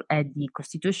rule at the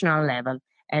constitutional level,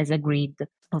 as agreed,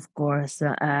 of course,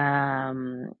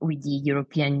 with the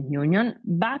European Union.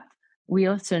 But we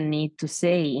also need to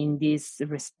say in this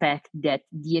respect that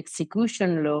the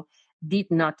execution law did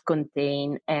not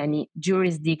contain any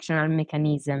jurisdictional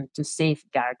mechanism to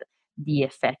safeguard the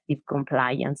effective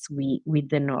compliance with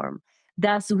the norm.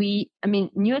 Thus,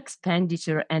 new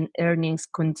expenditure and earnings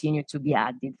continue to be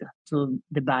added to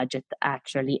the budget,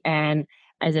 actually. And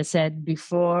as I said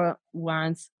before,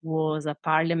 once was a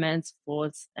parliament's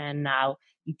fault, and now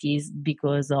it is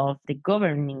because of the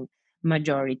governing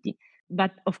majority.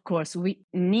 But of course, we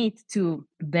need to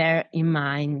bear in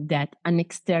mind that an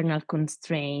external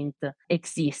constraint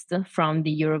exists from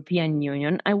the European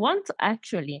Union. I want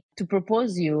actually to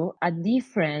propose you a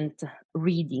different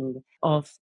reading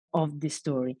of the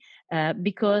story,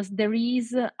 because there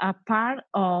is a part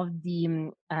of the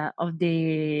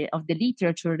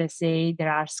literature that say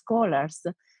there are scholars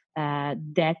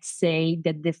that say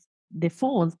that the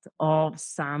fault of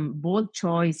some bold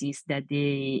choices that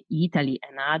the Italy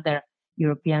and other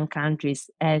European countries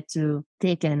had to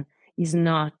taken is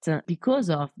not because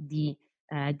of the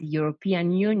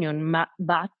European Union,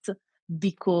 but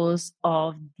because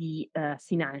of the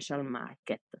financial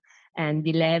market and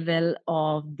the level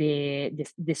of the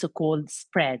so-called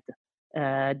spread,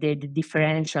 the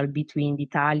differential between the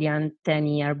Italian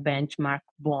 10-year benchmark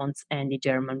bonds and the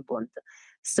German bond.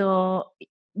 So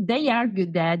they argue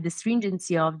that the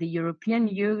stringency of the European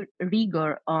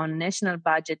rigor on national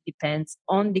budget depends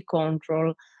on the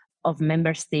control of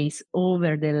member states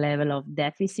over the level of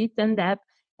deficit and debt,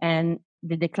 and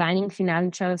the declining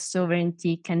financial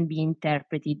sovereignty can be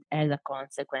interpreted as a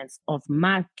consequence of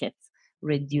markets'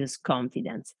 reduced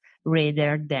confidence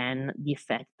rather than the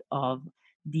effect of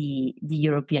the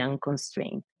European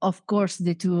constraint. Of course,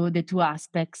 the two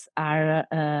aspects are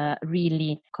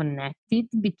really connected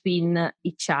between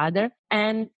each other,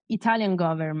 and Italian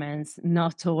governments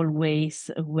not always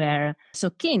were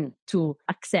so keen to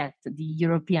accept the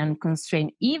European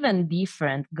constraint. Even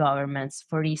different governments,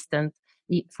 for instance,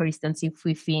 if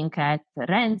we think at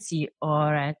Renzi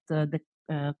or at the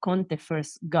Conte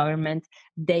first government,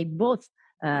 they both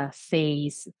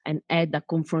face and had a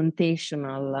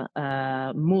confrontational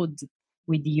mood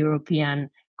with the European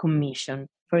Commission.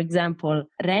 For example,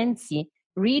 Renzi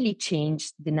really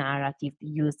changed the narrative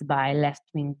used by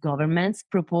left-wing governments,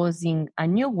 proposing a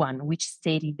new one, which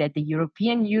stated that the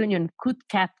European Union could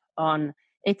cap on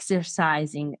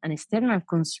exercising an external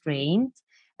constraint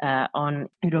on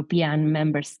European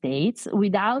member states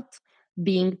without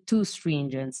being too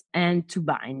stringent and too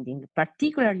binding,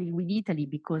 particularly with Italy,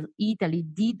 because Italy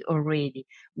did already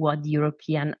what the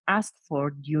European asked for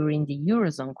during the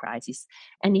Eurozone crisis.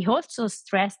 And he also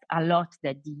stressed a lot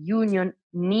that the Union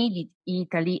needed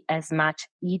Italy as much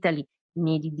Italy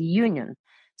needed the Union.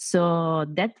 So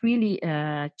that really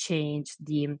changed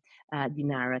the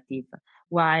narrative.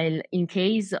 While in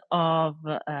case of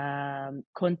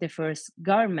Conte first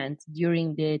government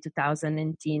during the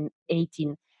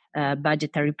 2018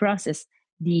 budgetary process,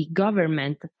 the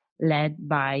government led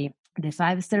by the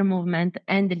Five-Star Movement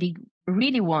and the League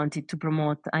really wanted to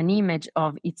promote an image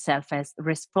of itself as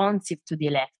responsive to the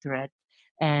electorate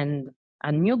and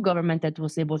a new government that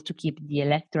was able to keep the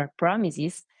electoral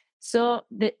promises. So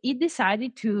it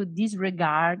decided to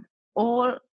disregard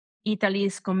all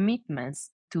Italy's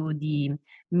commitments to the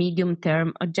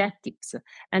medium-term objectives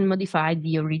and modify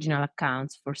the original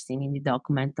accounts foreseen in the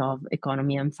document of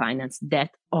economy and finance.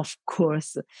 That, of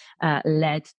course,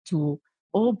 led to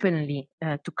openly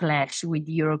to clash with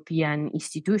European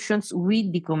institutions,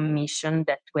 with the Commission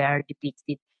that were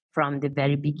depicted from the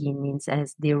very beginnings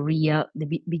as the real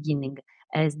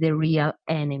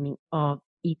enemy of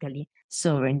Italy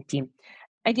sovereignty.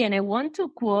 Again, I want to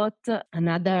quote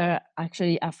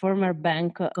a former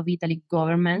Bank of Italy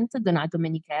government, Donato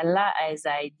Menichella, as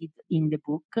I did in the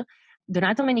book.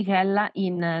 Donato Menichella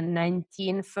in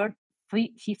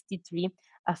 1953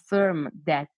 affirmed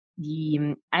that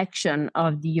the action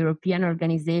of the European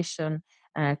organization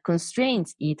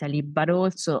constrains Italy, but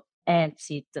also helps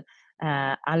it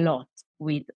a lot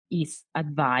with its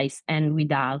advice, and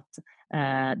without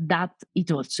that, it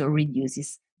also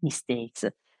reduces mistakes.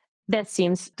 That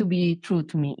seems to be true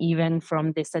to me, even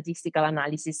from the statistical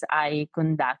analysis I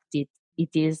conducted.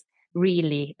 It is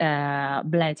really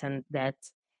blatant that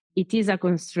it is a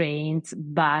constraint,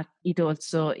 but it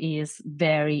also is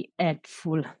very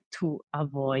helpful to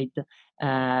avoid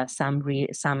some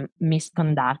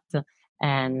misconduct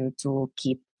and to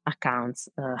keep accounts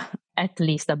at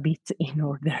least a bit in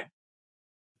order.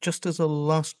 Just as a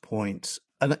last point,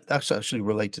 and that's actually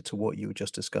related to what you were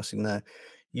just discussing there,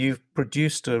 you've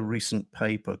produced a recent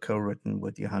paper co-written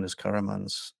with Johannes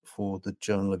Karamans for the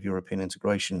Journal of European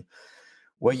Integration,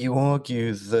 where you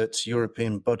argue that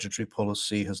European budgetary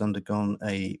policy has undergone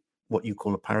what you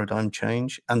call a paradigm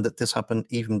change, and that this happened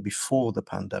even before the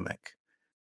pandemic.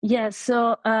 Yes,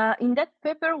 so in that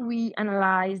paper, we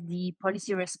analyzed the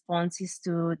policy responses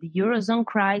to the Eurozone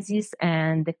crisis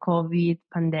and the COVID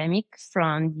pandemic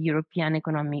from the European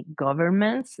economic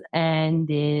governments and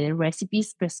the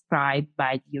recipes prescribed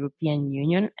by the European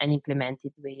Union and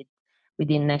implemented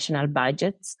within national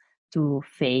budgets to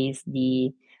face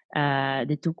the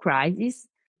two crises.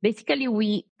 Basically,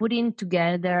 we put in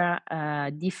together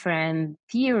different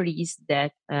theories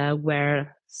that were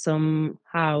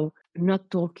somehow not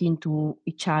talking to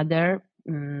each other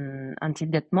until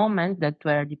that moment, that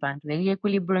were the Palgrave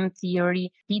equilibrium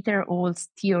theory, Peter Hall's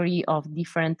theory of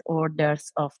different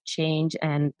orders of change,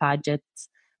 and Paget's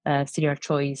serial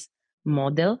choice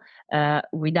model.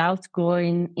 Without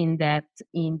going in depth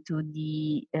into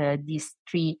these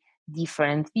three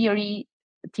different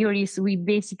theories, we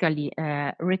basically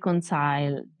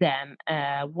reconcile them,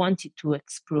 wanted to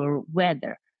explore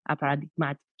whether a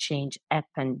paradigmatic change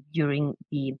happened during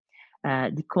the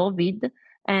COVID,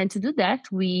 and to do that,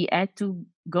 we had to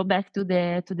go back to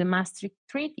the Maastricht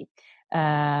Treaty.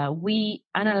 We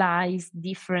analyzed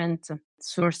different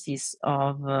sources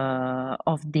of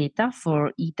data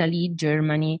for Italy,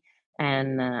 Germany,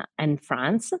 and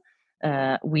France,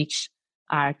 which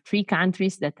are three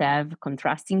countries that have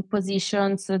contrasting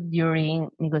positions during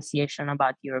negotiation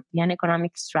about European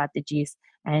economic strategies,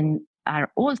 and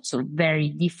are also very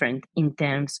different in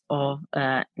terms of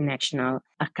national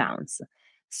accounts.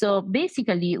 So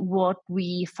basically, what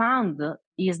we found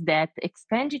is that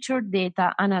expenditure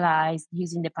data analyzed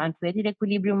using the punctuated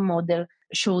equilibrium model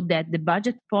showed that the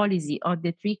budget policy of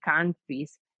the three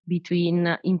countries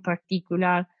between, in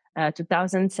particular,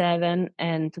 2007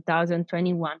 and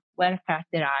 2021 were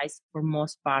characterized for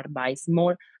most part by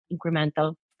small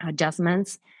incremental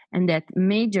adjustments, and that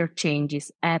major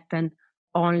changes happened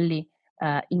only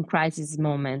in crisis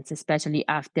moments, especially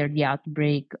after the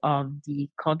outbreak of the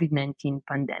COVID-19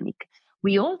 pandemic.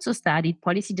 We also studied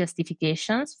policy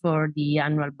justifications for the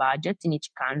annual budget in each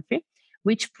country,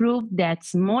 which proved that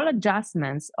small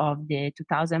adjustments of the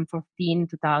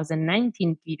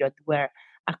 2014-2019 period were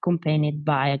accompanied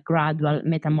by a gradual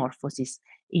metamorphosis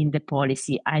in the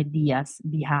policy ideas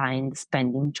behind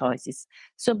spending choices.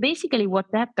 So basically what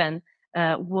happened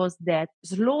was that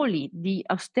slowly the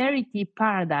austerity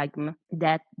paradigm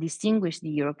that distinguished the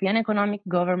European economic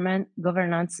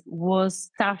governance was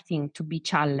starting to be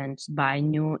challenged by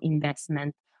new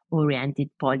investment-oriented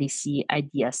policy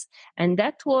ideas. And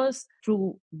that was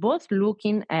through both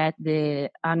looking at the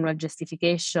annual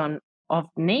justification of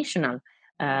national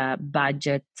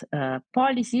budget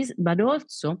policies, but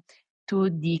also to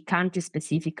the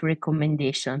country-specific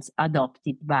recommendations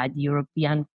adopted by the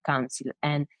European Council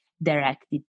and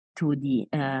directed to the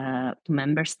to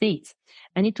member states.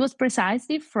 And it was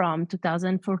precisely from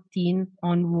 2014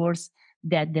 onwards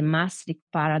that the Maastricht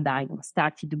paradigm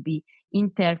started to be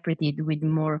interpreted with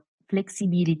more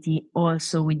flexibility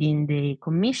also within the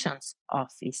Commission's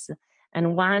office.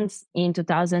 And once in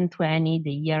 2020,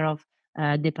 the year of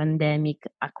the pandemic,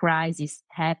 a crisis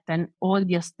happened, all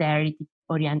the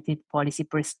austerity-oriented policy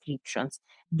prescriptions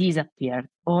disappeared,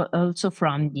 also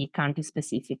from the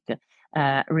country-specific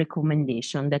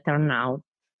recommendations that are now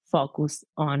focused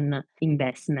on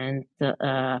investment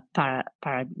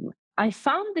paradigm. I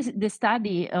found the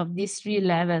study of these three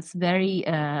levels very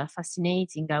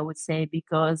fascinating, I would say,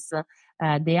 because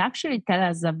they actually tell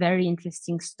us a very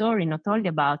interesting story, not only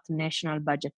about national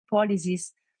budget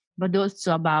policies, but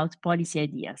also about policy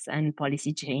ideas and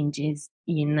policy changes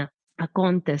in a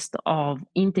context of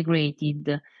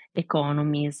integrated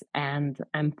economies and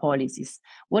policies.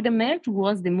 What emerged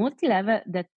was the multi-level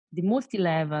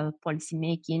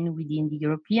policymaking within the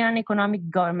European economic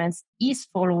governments is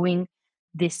following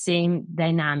the same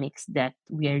dynamics that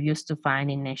we are used to find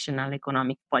in national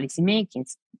economic policymaking.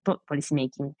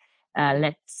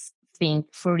 Let's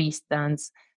think, for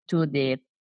instance, to the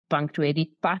punctuated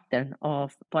pattern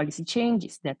of policy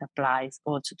changes that applies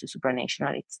also to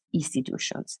supranational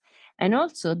institutions. And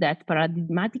also that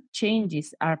paradigmatic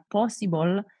changes are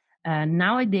possible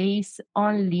nowadays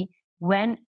only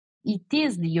when it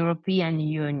is the European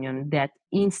Union that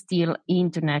instills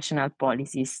into national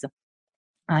policies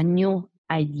a new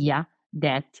idea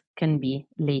that can be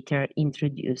later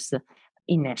introduced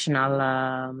in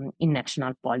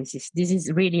national policies. This is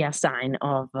really a sign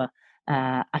of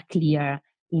a clear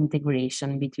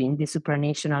integration between the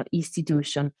supranational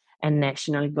institution and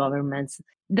national governments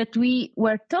that we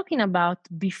were talking about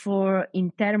before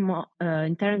in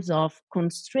terms of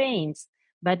constraints,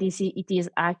 but it is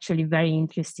actually very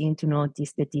interesting to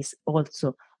notice that it's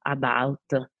also about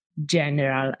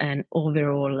general and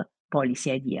overall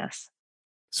policy ideas.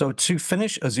 So to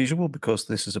finish, as usual, because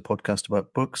this is a podcast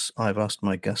about books, I've asked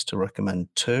my guests to recommend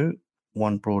two,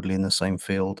 one broadly in the same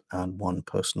field and one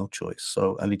personal choice.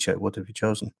 So Alice, what have you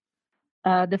chosen?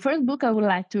 The first book I would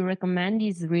like to recommend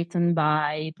is written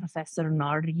by Professor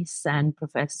Norris and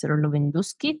Professor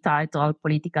Lewandowski, titled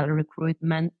Political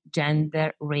Recruitment,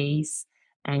 Gender, Race,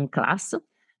 and Class.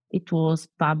 It was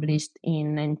published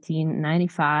in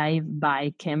 1995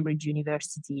 by Cambridge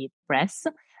University Press,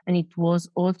 and it was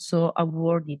also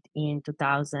awarded in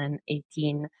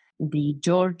 2018 the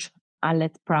George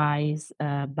Hallett Prize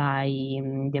by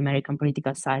the American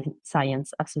Political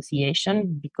Science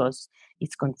Association, because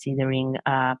it's considering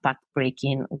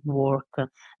path-breaking work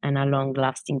and a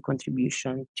long-lasting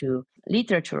contribution to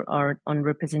literature or on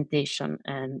representation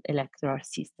and electoral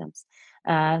systems.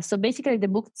 So basically,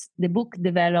 the book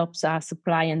develops a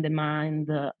supply and demand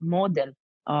model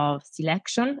of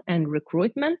selection and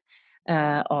recruitment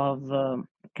of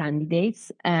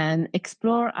candidates, and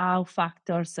explore how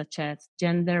factors such as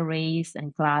gender, race,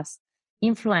 and class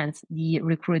influence the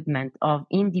recruitment of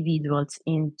individuals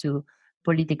into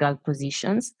political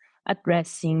positions,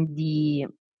 addressing the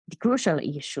crucial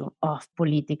issue of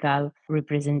political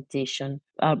representation,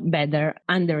 better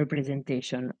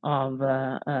underrepresentation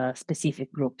of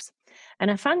specific groups. And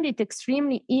I found it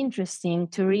extremely interesting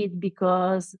to read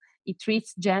because it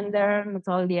treats gender not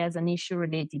only as an issue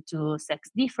related to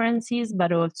sex differences,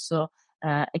 but also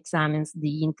examines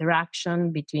the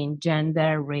interaction between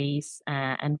gender, race,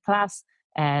 and class,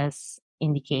 as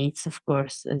indicates, of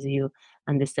course, as you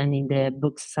understand in the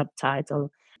book's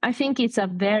subtitle. I think it's a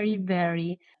very,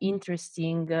 very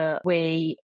interesting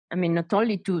way. I mean, not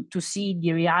only to see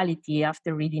the reality.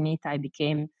 After reading it, I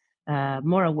became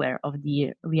more aware of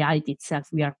the reality itself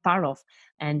we are part of,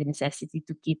 and the necessity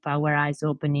to keep our eyes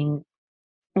open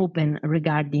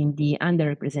regarding the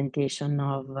underrepresentation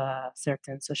of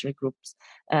certain social groups,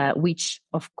 which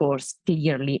of course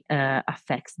clearly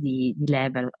affects the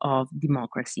level of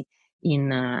democracy in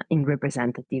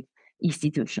representative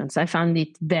institutions. I found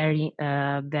it very,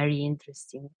 very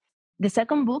interesting. The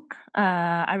second book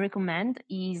I recommend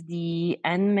is The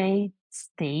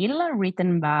Handmaid's Tale,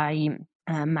 written by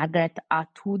Margaret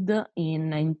Atwood in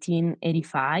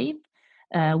 1985,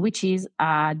 which is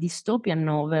a dystopian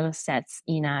novel set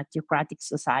in a theocratic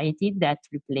society that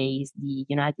replaced the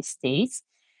United States.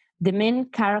 The main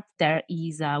character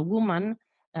is a woman.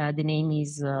 The name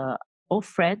is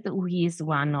Offred, who is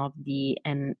one of the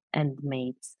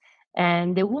handmaids.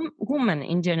 And the women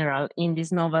in general in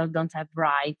this novel don't have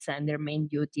rights, and their main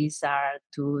duties are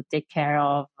to take care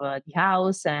of the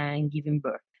house and giving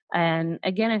birth. And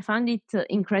again, I found it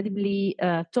incredibly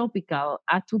topical.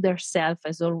 Atwood herself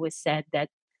has always said that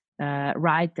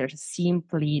writers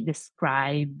simply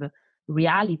describe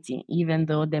reality, even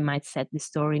though they might set the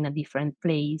story in a different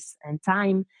place and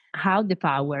time, how the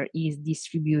power is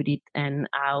distributed and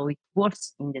how it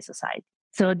works in the society.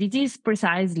 So this is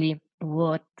precisely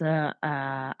what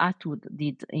Atwood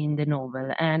did in the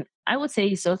novel. And I would say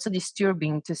it's also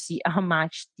disturbing to see how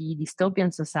much the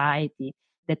dystopian society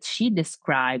that she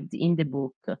described in the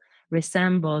book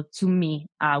resembled to me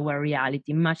our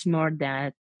reality much more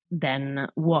than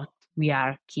what we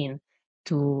are keen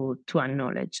to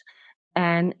acknowledge.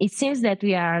 And it seems that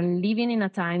we are living in a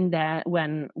time that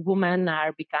when women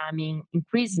are becoming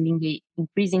increasingly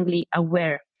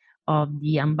aware of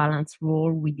the unbalanced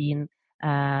role within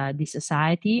the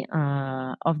society,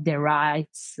 of the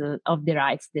rights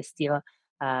they still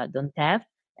don't have,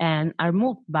 and are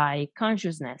moved by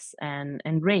consciousness and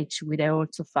rage, which I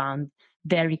also found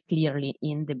very clearly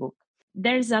in the book.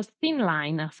 There's a thin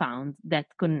line I found that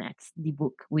connects the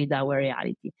book with our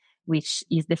reality, which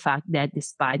is the fact that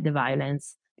despite the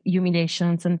violence,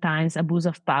 humiliation, sometimes abuse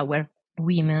of power,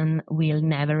 women will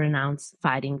never renounce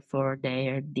fighting for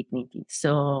their dignity.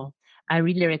 So I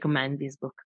really recommend this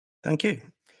book. Thank you.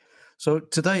 So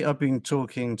today I've been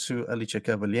talking to Alice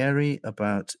Cavalieri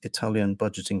about Italian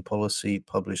budgeting policy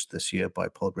published this year by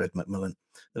Palgrave Macmillan.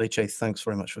 Alice, thanks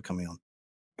very much for coming on.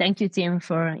 Thank you, Tim,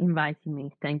 for inviting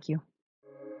me. Thank you.